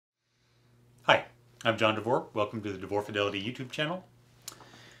I'm John DeVore. Welcome to the DeVore Fidelity YouTube channel.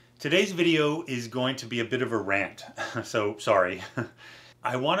 Today's video is going to be a bit of a rant, so sorry.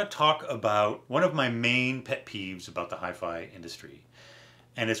 I want to talk about one of my main pet peeves about the hi-fi industry.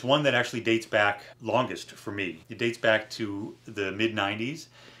 And it's one that actually dates back longest for me. It dates back to the mid-90s,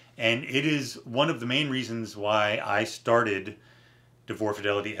 and it is one of the main reasons why I started DeVore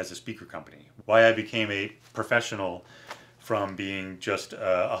Fidelity as a speaker company, why I became a professional from being just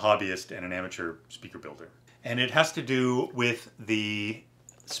a hobbyist and an amateur speaker builder. And it has to do with the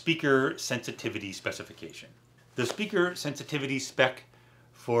speaker sensitivity specification. The speaker sensitivity spec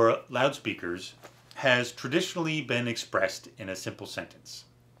for loudspeakers has traditionally been expressed in a simple sentence.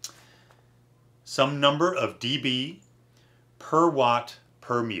 Some number of dB per watt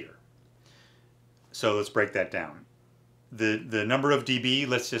per meter. So let's break that down. The number of dB,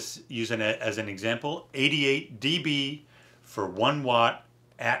 let's just use it as an example, 88 dB for 1 watt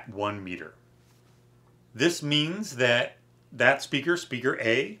at 1 meter. This means that speaker, speaker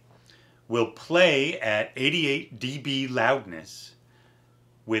A, will play at 88 dB loudness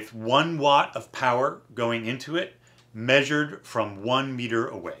with 1 watt of power going into it, measured from 1 meter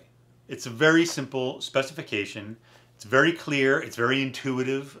away. It's a very simple specification. It's very clear. It's very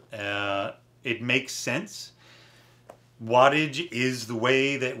intuitive. It makes sense. Wattage is the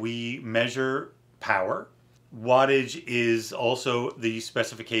way that we measure power. Wattage is also the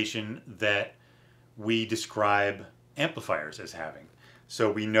specification that we describe amplifiers as having. So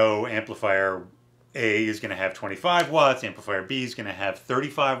we know amplifier A is going to have 25 watts, amplifier B is going to have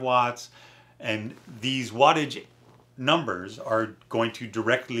 35 watts, and these wattage numbers are going to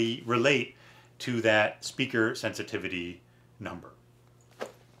directly relate to that speaker sensitivity number.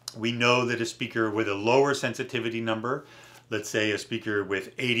 We know that a speaker with a lower sensitivity number, let's say a speaker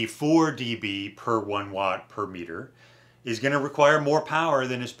with 84 dB per 1 watt per meter, is going to require more power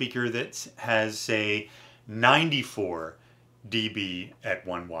than a speaker that has, say, 94 dB at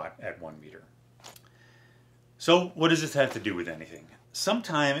 1 watt at 1 meter. So what does this have to do with anything?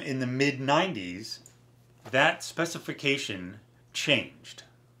 Sometime in the mid-90s, that specification changed.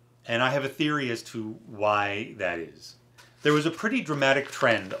 And I have a theory as to why that is. There was a pretty dramatic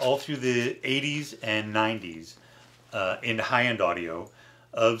trend all through the 80s and 90s in high-end audio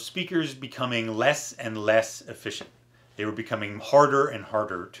of speakers becoming less and less efficient. They were becoming harder and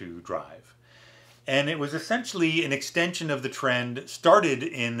harder to drive. And it was essentially an extension of the trend started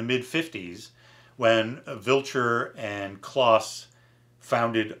in the mid-50s when Wiltshire and Kloss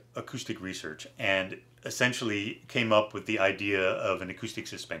founded acoustic research and essentially came up with the idea of an acoustic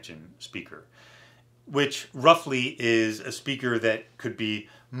suspension speaker, which roughly is a speaker that could be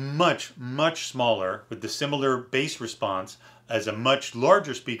much, much smaller with the similar bass response as a much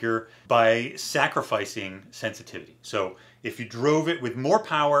larger speaker by sacrificing sensitivity. So if you drove it with more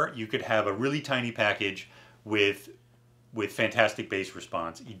power, you could have a really tiny package with fantastic bass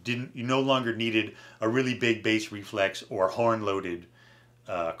response. You no longer needed a really big bass reflex or horn-loaded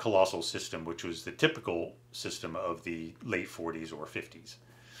colossal system, which was the typical system of the late 40s or 50s.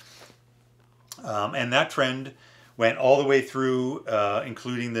 And that trend went all the way through,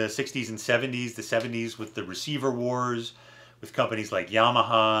 including the 60s and 70s, the 70s with the receiver wars, with companies like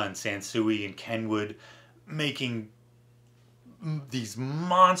Yamaha and Sansui and Kenwood making these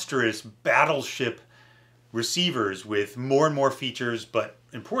monstrous battleship receivers with more and more features, but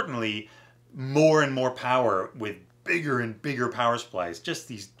importantly, more and more power with bigger and bigger power supplies, just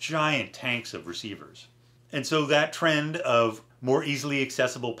these giant tanks of receivers. And so that trend of more easily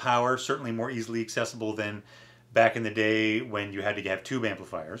accessible power, certainly more easily accessible than back in the day when you had to have tube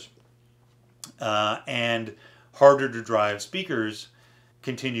amplifiers, and harder to drive speakers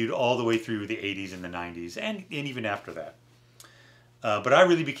continued all the way through the 80s and the 90s, and even after that. But I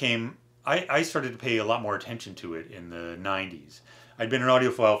really I started to pay a lot more attention to it in the 90s. I'd been an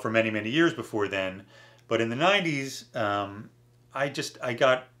audiophile for many, many years before then, but in the 90s, I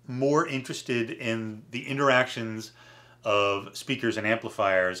got more interested in the interactions of speakers and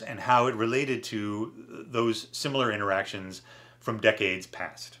amplifiers and how it related to those similar interactions from decades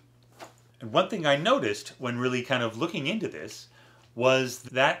past. And one thing I noticed when really kind of looking into this was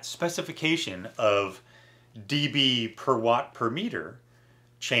that specification of dB per watt per meter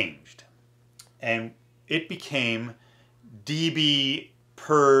changed. And it became dB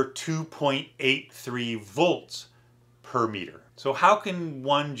per 2.83 volts per meter. So how can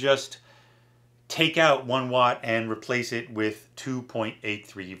one just take out 1 watt and replace it with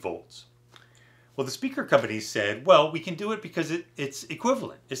 2.83 volts? Well, the speaker companies said, well, we can do it because it's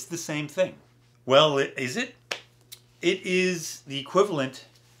equivalent. It's the same thing. Well, is it? It is the equivalent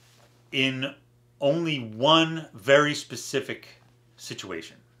in only one very specific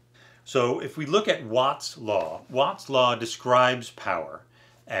situation. So if we look at Watt's law describes power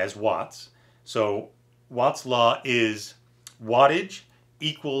as watts. So Watt's law is wattage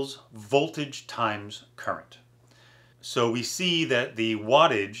equals voltage times current. So we see that the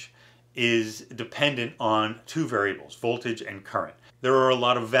wattage is dependent on two variables, voltage and current. There are a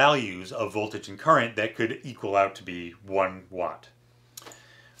lot of values of voltage and current that could equal out to be 1 watt.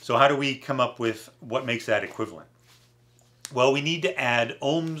 So how do we come up with what makes that equivalent? Well, we need to add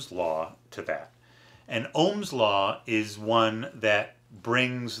Ohm's law to that. And Ohm's law is one that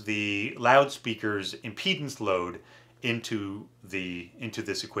brings the loudspeaker's impedance load into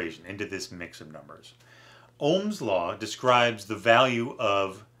this equation, into this mix of numbers. Ohm's law describes the value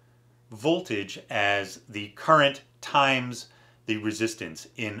of voltage as the current times the resistance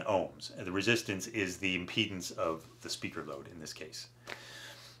in ohms. The resistance is the impedance of the speaker load in this case.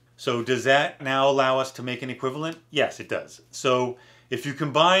 So does that now allow us to make an equivalent? Yes, it does. So if you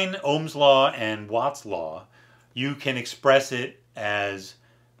combine Ohm's law and Watt's law, you can express it as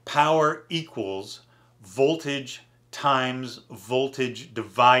power equals voltage times voltage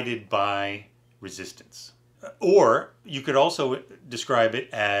divided by resistance. Or you could also describe it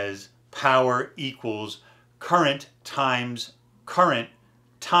as power equals current times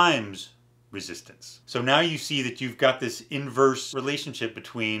resistance. So now you see that you've got this inverse relationship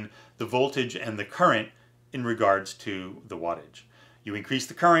between the voltage and the current in regards to the wattage. You increase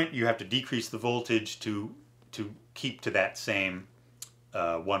the current, you have to decrease the voltage to keep to that same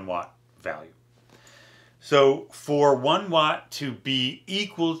 1 watt value. So for 1 watt to be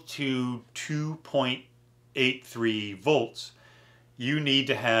equal to 2.83 volts, you need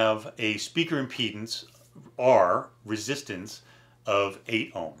to have a speaker impedance, R, resistance, of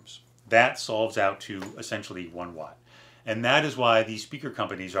 8 ohms. That solves out to essentially 1 watt. And that is why these speaker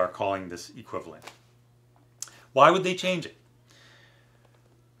companies are calling this equivalent. Why would they change it?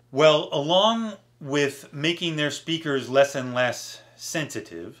 Well, along with making their speakers less and less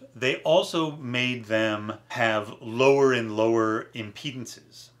sensitive, they also made them have lower and lower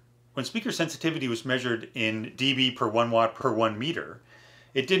impedances. When speaker sensitivity was measured in dB per 1 watt per 1 meter,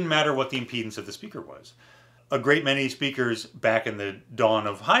 it didn't matter what the impedance of the speaker was. A great many speakers back in the dawn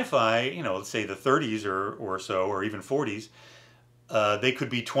of hi-fi, let's say the 30s or so, or even 40s, they could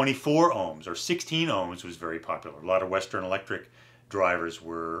be 24 ohms or 16 ohms was very popular. A lot of Western Electric drivers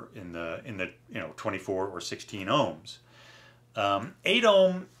were in the 24 or 16 ohms. 8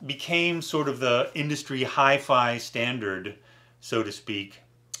 ohm became sort of the industry hi-fi standard, so to speak,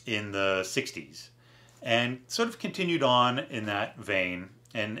 in the 60s, and sort of continued on in that vein.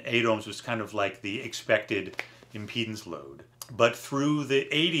 And 8 ohms was kind of like the expected impedance load. But through the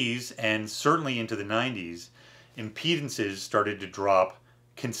 80s and certainly into the 90s, impedances started to drop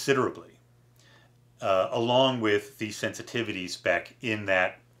considerably, along with the sensitivity spec in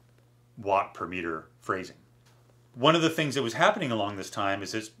that watt per meter phrasing. One of the things that was happening along this time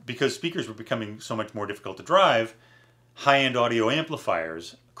is because speakers were becoming so much more difficult to drive, high-end audio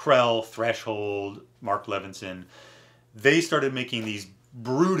amplifiers, Krell, Threshold, Mark Levinson, they started making these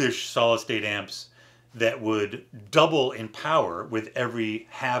brutish solid-state amps that would double in power with every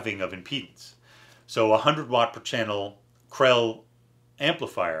halving of impedance. So a 100 watt per channel Krell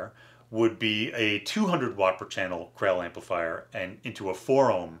amplifier would be a 200 watt per channel Krell amplifier and into a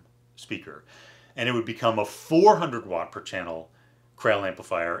 4 ohm speaker. And it would become a 400 watt per channel Krell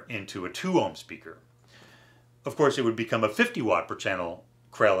amplifier into a 2 ohm speaker. Of course, it would become a 50 watt per channel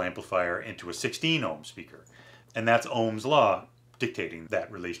Krell amplifier into a 16 ohm speaker. And that's Ohm's law dictating that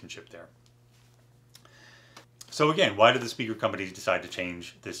relationship there. So again, why did the speaker companies decide to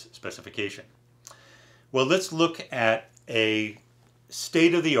change this specification? Well, let's look at a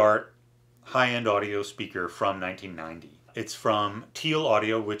state-of-the-art high-end audio speaker from 1990. It's from Teal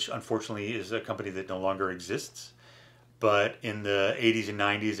Audio, which unfortunately is a company that no longer exists. But in the 80s and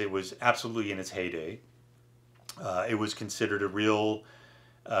 90s, it was absolutely in its heyday. It was considered a real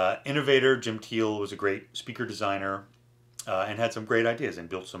innovator. Jim Teal was a great speaker designer and had some great ideas and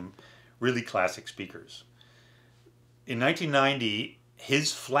built some really classic speakers. In 1990,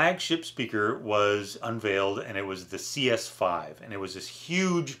 his flagship speaker was unveiled, and it was the CS5, and it was this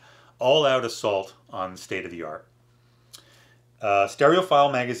huge all-out assault on state-of-the-art.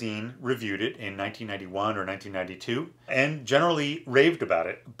 Stereophile magazine reviewed it in 1991 or 1992 and generally raved about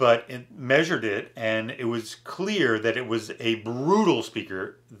it, but it measured it, and it was clear that it was a brutal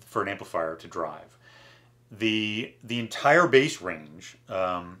speaker for an amplifier to drive. The entire bass range,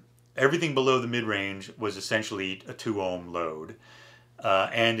 everything below the mid-range, was essentially a 2 ohm load,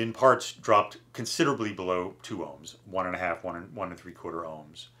 and in parts dropped considerably below 2 ohms, 1.5, 1 3/4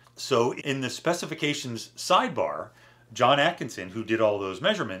 ohms. So in the specifications sidebar, John Atkinson, who did all those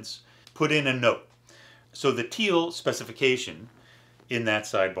measurements, put in a note. So the teal specification in that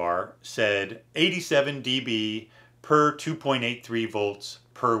sidebar said 87 dB per 2.83 volts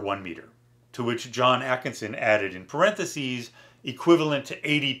per 1 meter, to which John Atkinson added in parentheses, equivalent to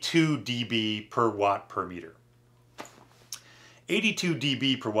 82 dB per watt per meter. 82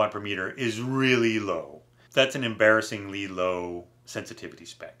 dB per watt per meter is really low. That's an embarrassingly low sensitivity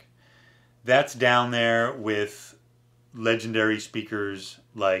spec. That's down there with legendary speakers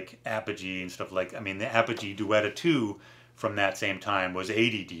like Apogee and stuff like, I mean, the Apogee Duetta 2 from that same time was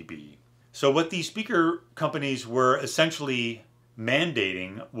 80 dB. So what these speaker companies were essentially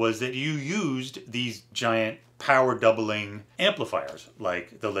mandating was that you used these giant power doubling amplifiers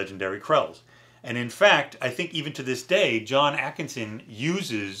like the legendary Krells. And in fact, I think even to this day, John Atkinson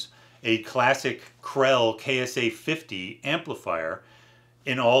uses a classic Krell KSA 50 amplifier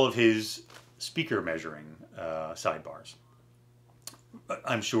in all of his speaker measuring sidebars.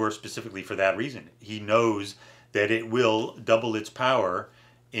 I'm sure specifically for that reason. He knows that it will double its power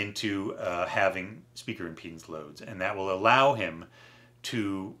into having speaker impedance loads, and that will allow him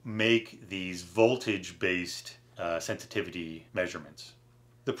to make these voltage-based sensitivity measurements.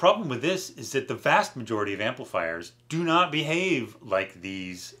 The problem with this is that the vast majority of amplifiers do not behave like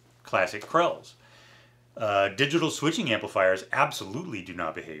these classic Krells. Digital switching amplifiers absolutely do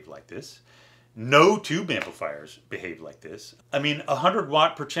not behave like this. No tube amplifiers behave like this. I mean, a 100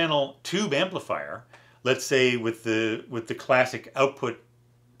 watt per channel tube amplifier, let's say with the classic output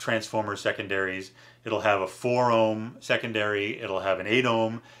transformer secondaries, it'll have a 4 ohm secondary, it'll have an 8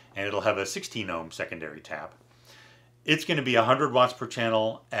 ohm, and it'll have a 16 ohm secondary tap. It's going to be 100 watts per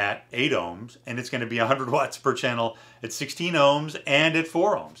channel at 8 ohms, and it's going to be 100 watts per channel at 16 ohms and at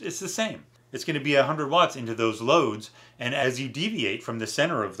 4 ohms. It's the same. It's going to be 100 watts into those loads, and as you deviate from the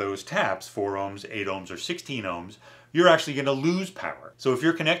center of those taps, 4 ohms, 8 ohms, or 16 ohms, you're actually going to lose power. So if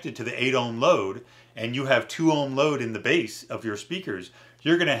you're connected to the 8 ohm load, and you have 2 ohm load in the base of your speakers,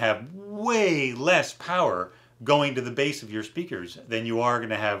 you're going to have way less power going to the base of your speakers than you are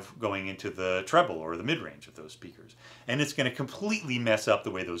going to have going into the treble or the mid-range of those speakers. And it's going to completely mess up the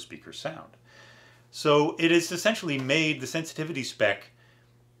way those speakers sound. So it has essentially made the sensitivity spec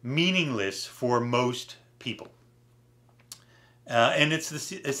meaningless for most people. And it's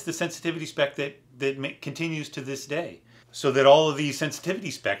the sensitivity spec that continues to this day. So that all of these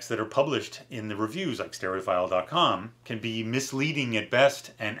sensitivity specs that are published in the reviews like stereophile.com can be misleading at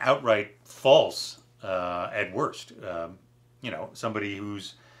best and outright false at worst. You know, somebody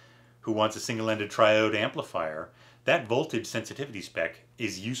who wants a single-ended triode amplifier, that voltage sensitivity spec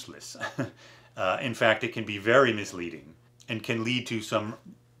is useless. In fact, it can be very misleading and can lead to some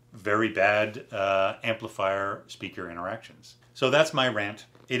very bad amplifier speaker interactions. So that's my rant.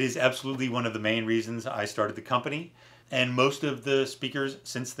 It is absolutely one of the main reasons I started the company, and most of the speakers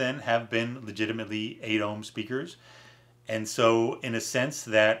since then have been legitimately 8 ohm speakers. And so in a sense,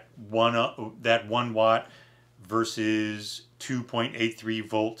 that 1 watt versus 2.83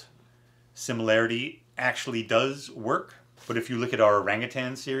 volt similarity actually does work. But if you look at our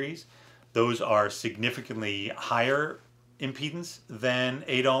orangutan series, those are significantly higher impedance than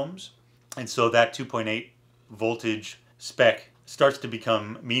 8 ohms. And so that 2.8 voltage spec starts to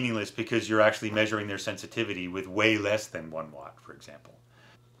become meaningless because you're actually measuring their sensitivity with way less than 1 watt, for example.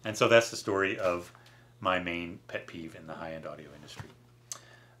 And so that's the story of my main pet peeve in the high-end audio industry.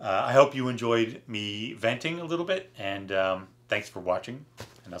 I hope you enjoyed me venting a little bit, and thanks for watching,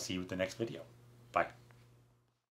 and I'll see you with the next video. Bye.